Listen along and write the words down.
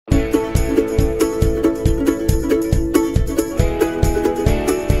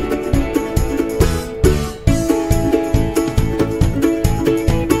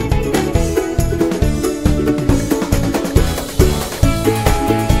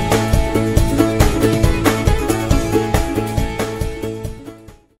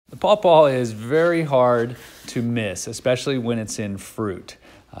pawpaw is very hard to miss, especially when it's in fruit.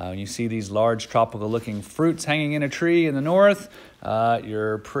 You see these large tropical-looking fruits hanging in a tree in the north,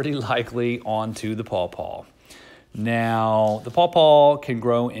 you're pretty likely onto the pawpaw. Now, the pawpaw can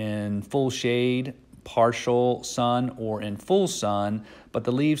grow in full shade, partial sun, or in full sun, but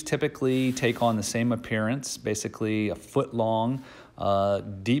the leaves typically take on the same appearance, basically a foot long,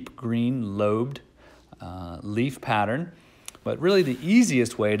 deep green lobed leaf pattern. But really the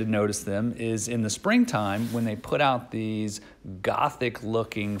easiest way to notice them is in the springtime when they put out these gothic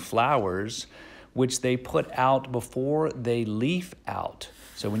looking flowers, which they put out before they leaf out.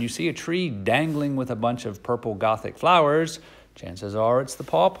 So when you see a tree dangling with a bunch of purple gothic flowers, chances are it's the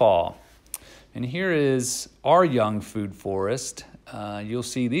pawpaw. And here is our young food forest. You'll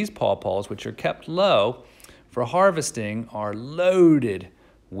see these pawpaws, which are kept low for harvesting, are loaded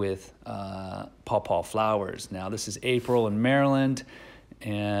with pawpaw flowers. Now this is April in Maryland,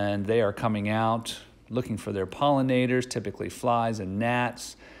 and they are coming out looking for their pollinators, typically flies and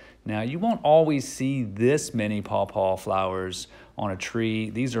gnats. Now you won't always see this many pawpaw flowers on a tree.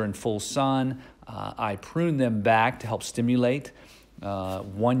 These are in full sun. I prune them back to help stimulate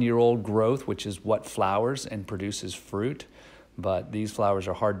one-year-old growth, which is what flowers and produces fruit, but these flowers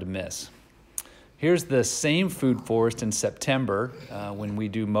are hard to miss. Here's the same food forest in September when we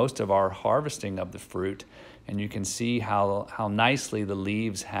do most of our harvesting of the fruit, and you can see how nicely the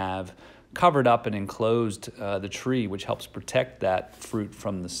leaves have covered up and enclosed the tree, which helps protect that fruit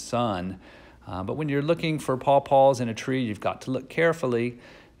from the sun. But when you're looking for pawpaws in a tree, you've got to look carefully.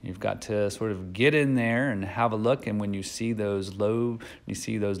 You've got to sort of get in there and have a look, and when you see those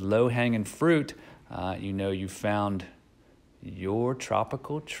low-hanging fruit, you know you found your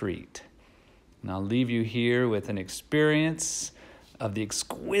tropical treat. And I'll leave you here with an experience of the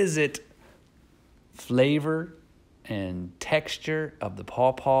exquisite flavor and texture of the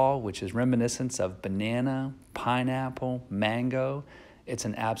pawpaw, which is reminiscent of banana, pineapple, mango. It's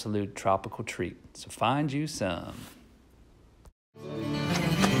an absolute tropical treat. So find you some.